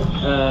 Wow.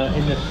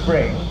 in the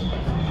spring,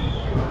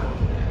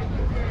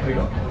 we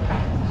got.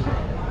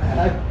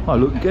 Oh,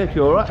 looking good,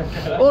 you alright?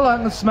 All I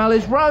can smell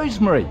is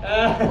rosemary.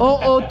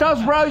 Or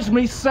does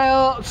rosemary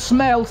smell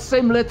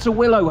similar to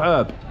willow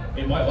herb?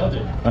 It might well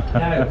do.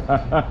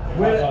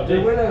 No, the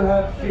willow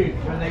herb shoots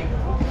when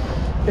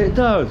they. It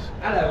does.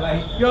 Hello,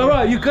 mate. You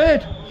alright? You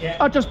good? Yeah.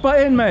 I just butt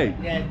in, mate.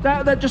 Yeah.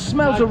 That just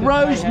smells I of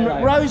just say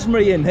hello.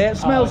 rosemary in here. It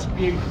smells. Oh,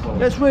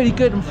 beautiful. It's really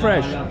good and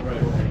fresh. I love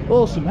rosemary.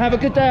 Awesome. Have a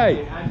good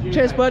day.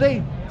 Cheers,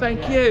 buddy.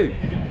 Thank you.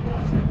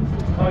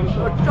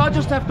 I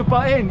just have to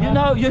butt in. You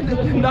know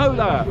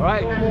that,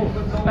 right?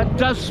 That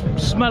does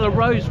smell of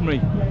rosemary.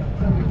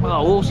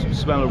 Oh, awesome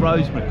smell of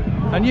rosemary.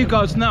 And you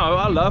guys know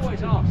I love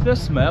the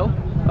smell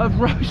of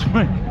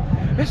rosemary.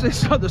 It's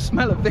like the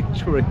smell of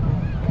victory.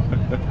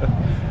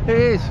 It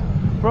is.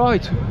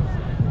 Right.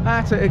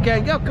 At it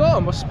again. Yeah, go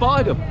on, I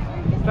spied them.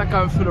 They're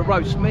going for the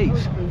roast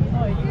meats.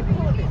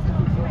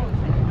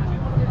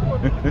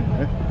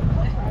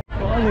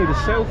 Well, I need a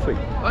selfie.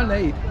 I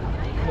need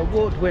an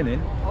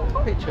award-winning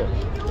picture.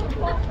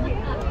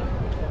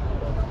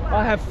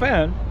 I have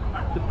found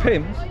the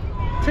Pimm's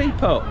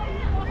teapot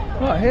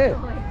right here.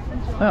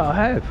 Oh, I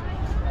have.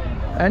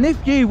 And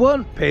if you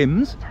want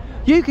Pimm's,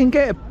 you can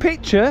get a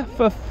picture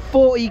for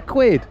 40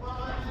 quid.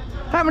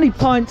 How many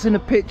pints in a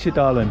picture,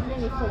 darling?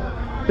 Nearly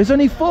 4. There's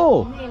only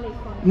 4. Nearly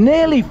 4.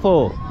 Nearly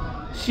 4.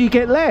 So you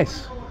get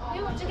less.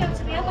 You want to go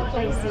to the other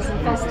places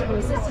and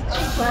festivals, it's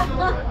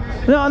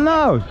cheaper. No, I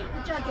know. The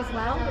jug as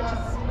well, which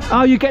is...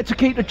 Oh, you get to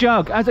keep the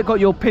jug. Has it got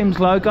your Pimm's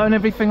logo and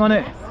everything on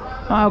it?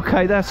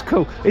 Okay, that's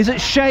cool. Is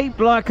it shaped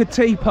like a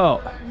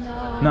teapot?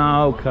 No.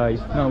 No, okay,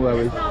 no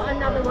worries. It's not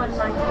another one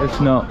like that. It's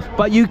not.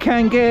 But you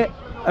can get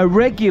a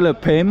regular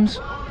Pimm's,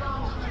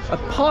 a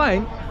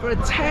pint for a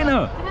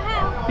tenner. Can I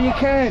help? You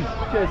can.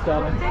 Cheers,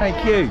 darling.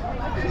 Thank you.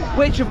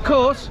 Which, of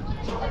course,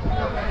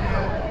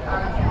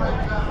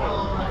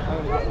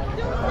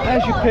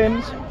 how's your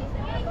Pimm's?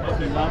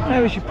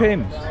 How is your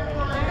Pimm's?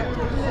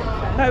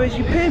 How is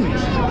your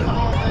Pimm's?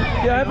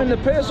 You're having the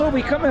Pimm's. That's all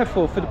we come here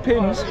for the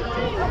Pimm's.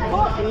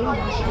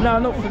 No,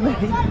 not for me.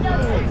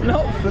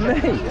 Not for me.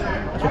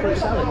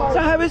 So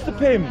how is the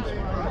Pimm's?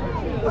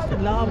 It's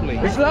lovely.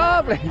 It's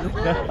lovely.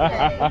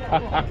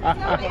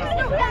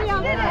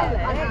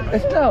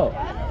 It's not.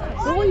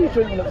 So what are you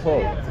drinking it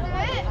for?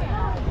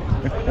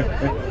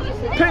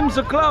 Pimm's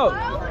o'clock.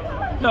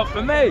 Not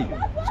for me.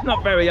 It's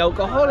not very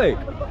alcoholic.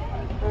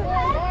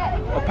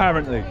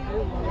 Apparently.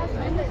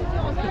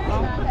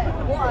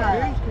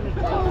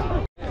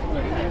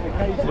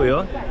 We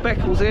are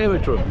Beccles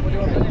Aerodrome.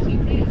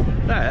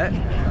 That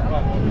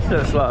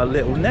looks like a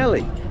little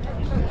Nelly.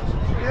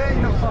 Yeah,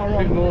 you're not far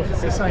wrong.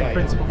 It's the same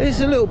principle.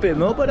 It's a little bit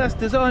more, but that's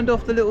designed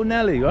off the little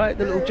Nelly, right?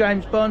 The little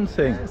James Bond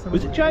thing.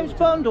 Was it James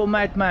Bond or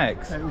Mad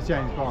Max? It was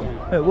James Bond.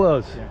 It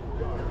was? Yeah.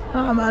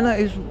 Oh man, that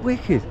is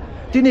wicked.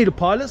 Do you need a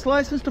pilot's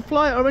license to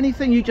fly it or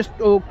anything?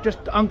 Or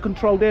just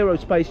uncontrolled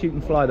aerospace, you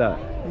can fly that?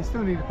 You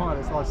still need a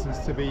pilot's license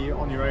to be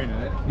on your own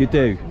in it. You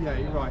do? Yeah,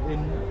 you're right.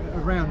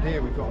 Around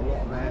here we've got a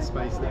lot of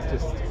airspace that's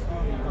just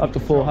up to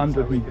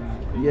 400. So we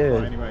can yeah.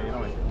 fly anywhere you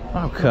like.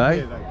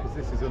 Okay. Because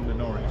this is under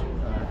Norwich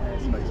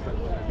airspace, but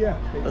yeah.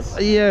 It's,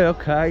 yeah.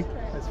 Okay.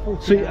 It's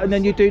 40 so and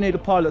then you do need a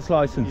pilot's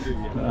license. You do,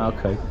 yeah.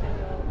 Okay.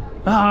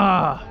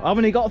 Ah, I've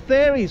only got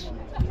theories.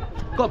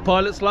 Got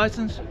pilot's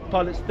license,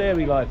 pilot's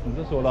theory license.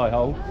 That's all I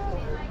hold.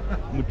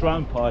 I'm a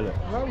drone pilot.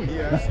 Oh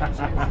yeah.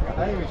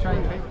 Hey, we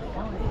train people.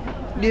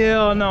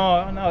 Yeah, I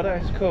know,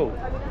 that is cool.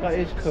 That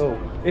is cool.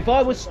 If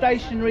I was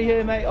stationary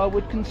here, mate, I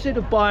would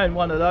consider buying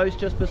one of those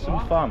just for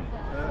some fun.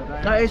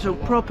 That is a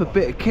proper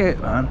bit of kit,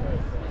 man.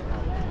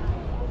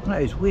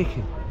 That is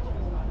wicked.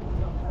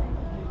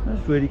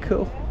 That's really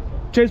cool.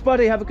 Cheers,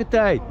 buddy. Have a good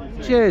day.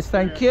 Cheers,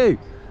 thank you.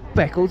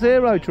 Beccles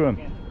Aerodrome.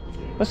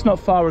 That's not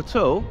far at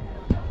all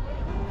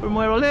from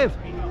where I live.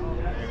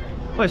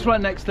 Well, it's right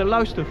next to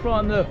Lowestoft, right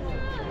on the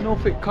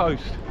Norfolk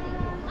coast.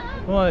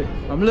 Right,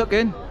 I'm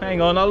looking.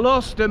 Hang on, I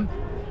lost them.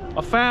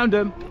 I found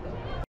them.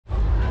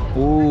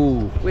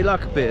 Ooh, we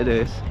like a bit of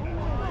this.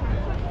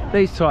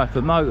 These type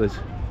of motors,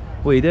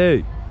 we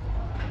do.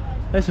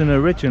 That's an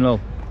original.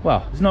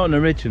 Well, it's not an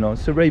original,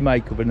 it's a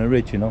remake of an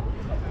original.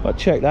 But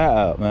check that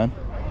out, man.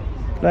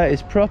 That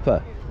is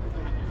proper.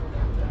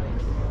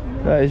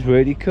 That is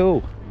really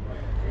cool.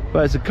 But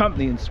there's a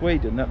company in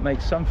Sweden that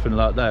makes something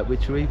like that,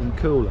 which are even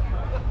cooler.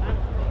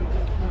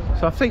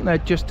 So I think they're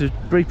just a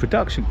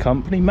reproduction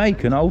company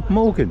making old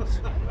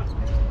Morgans.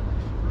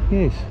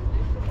 Yes.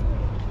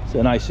 It's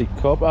an AC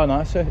Cobra. Oh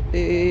no, so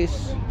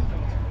it's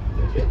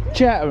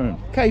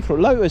Chattering. K for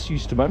Lotus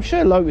used to make. I'm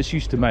sure Lotus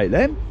used to make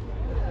them.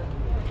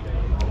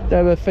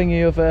 They're a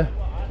thingy of a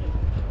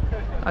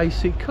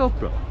AC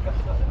Cobra.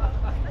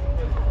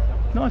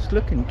 Nice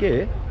looking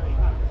gear.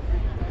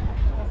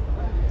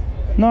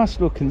 Nice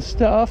looking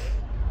stuff.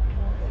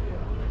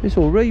 It's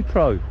all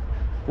repro.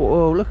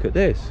 Whoa, look at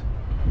this.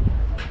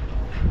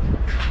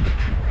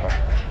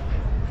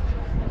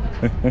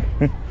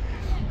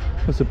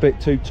 That's a bit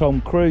too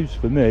Tom Cruise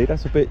for me.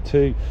 That's a bit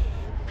too...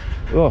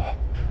 Oh,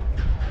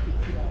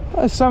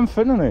 that's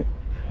something, isn't it?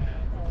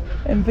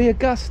 MV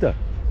Augusta.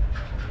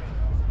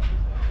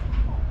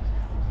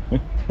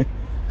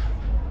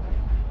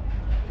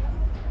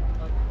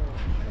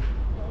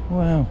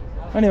 Wow.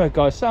 Anyway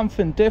guys,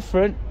 something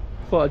different.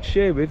 Thought I'd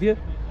share with you.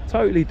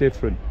 Totally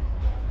different.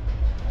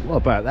 What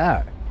about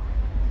that?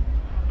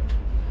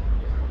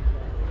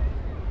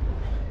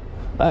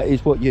 That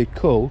is what you'd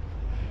call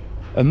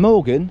a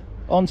Morgan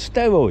on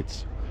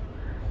steroids.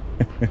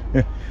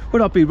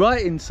 Would I be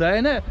right in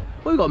saying it?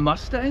 Well, we've got a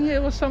Mustang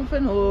here or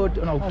something, or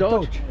an old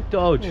Dodge.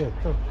 Dodge. Yeah,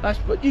 Dodge. That's,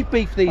 but you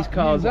beef these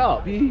cars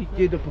up. You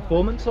do the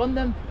performance on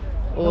them,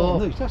 or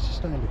no, that's a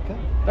standard car.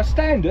 That's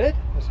standard.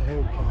 That's a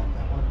Hell car,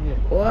 that one. Yeah.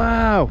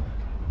 Wow.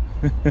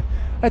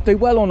 They do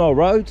well on our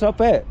roads, I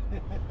bet.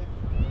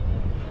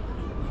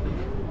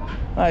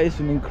 That is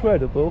an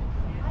incredible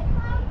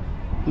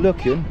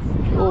looking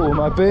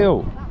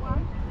automobile.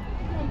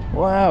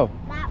 Wow.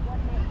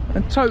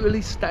 And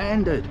totally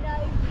standard.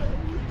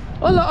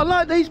 I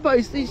like these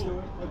boats. These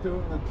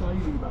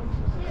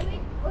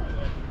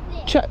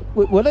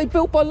were they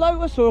built by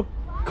Lotus or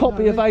a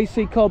copy of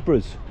AC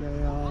Cobras?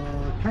 They are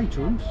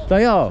Caterhams.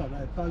 They are. So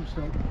they're both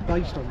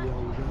based on the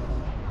old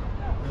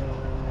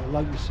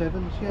Lotus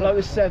 7s. Yeah.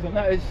 Lotus 7.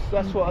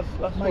 That's what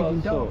I made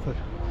in Dartford.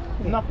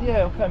 Yeah.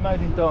 Yeah, okay,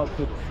 made in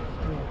Dartford.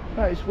 Yeah.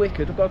 That is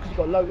wicked. I've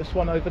got Lotus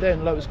one over there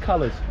and Lotus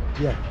colours.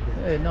 Yeah.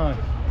 Yeah, nice.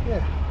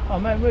 Yeah. Oh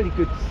man, really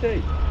good to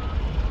see.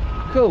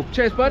 Cool.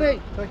 Cheers,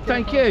 buddy.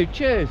 Thank you.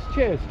 Cheers.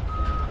 Cheers.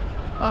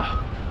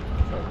 Ah,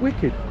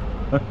 wicked.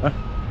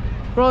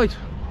 Right.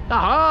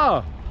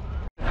 Aha!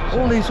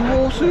 All these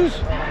horses.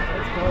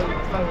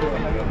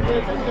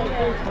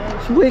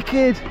 It's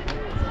wicked.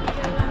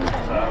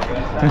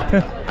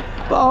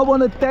 But I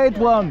want a dead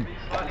one.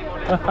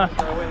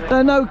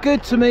 They're no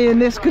good to me in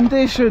this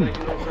condition.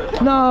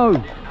 No,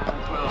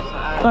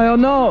 they are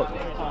not.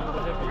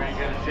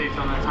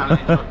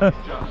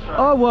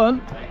 I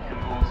want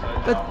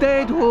a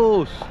dead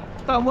horse.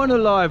 Don't want a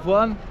live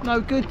one. No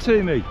good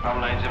to me.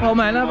 Oh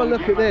man, have a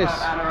look at this.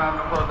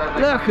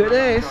 Look at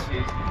this.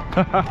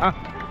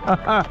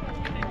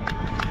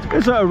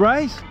 Is that a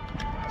race?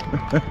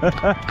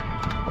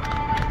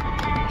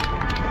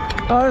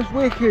 Oh, it's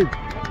wicked.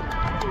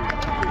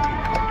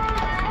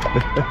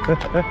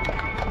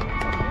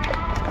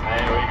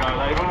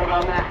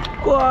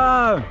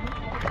 Whoa!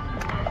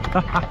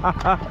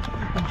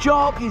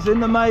 Jockeys in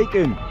the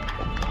making.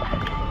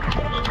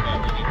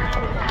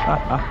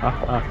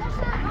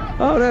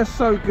 Oh, that's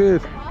so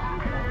good.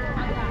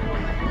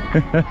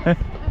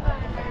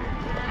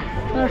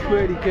 That's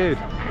really good.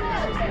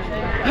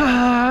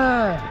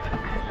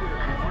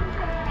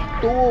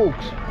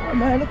 Dogs. Oh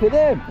man, look at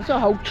them. There's a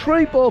whole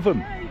troop of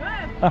them.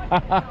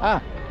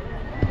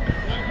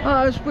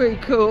 Oh, that's pretty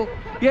cool.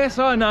 Yes,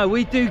 I know,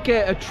 we do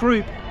get a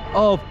troop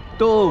of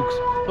dogs,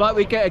 like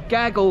we get a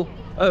gaggle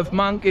of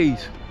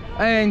monkeys,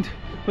 and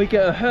we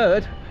get a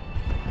herd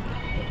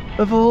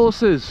of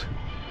horses.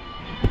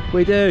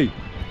 We do.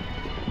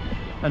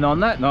 And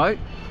on that note,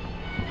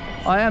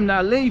 I am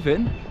now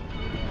leaving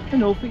the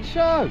Norfolk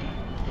show.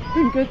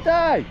 Been a good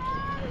day.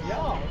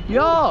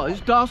 Yeah,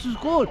 das is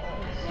good.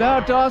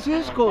 Das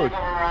is good.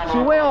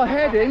 So we are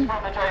heading.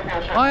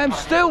 I am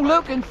still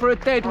looking for a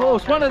dead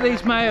horse. One of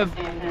these may have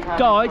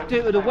died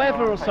due to the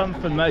weather or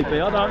something,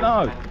 maybe. I don't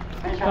know.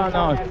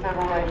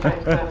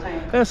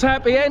 It's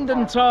happy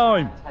ending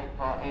time.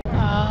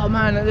 Oh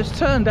man, it's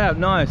turned out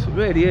nice. It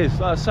really is.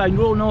 Like I say,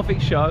 Royal Norfolk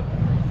show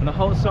on a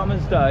hot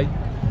summer's day.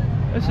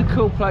 It's a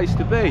cool place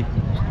to be.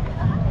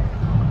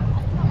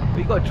 But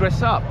you've got to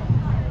dress up.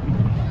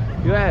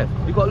 You have.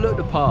 You've got to look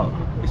the part.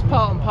 It's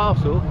part and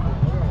parcel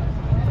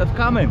of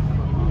coming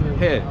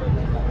here.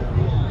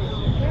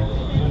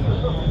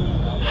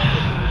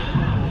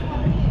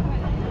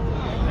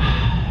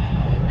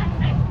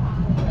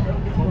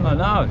 I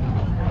know.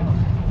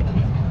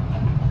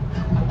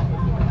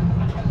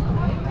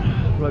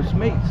 Roast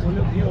meat. Well,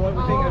 look, you're all right.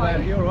 We're thinking about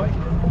it. You're all right.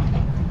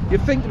 You're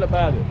thinking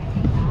about it.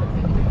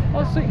 I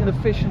was thinking of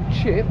fish and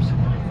chips.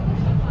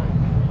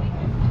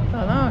 I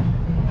don't know.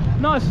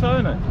 Nice though,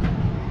 isn't it?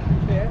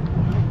 Yeah.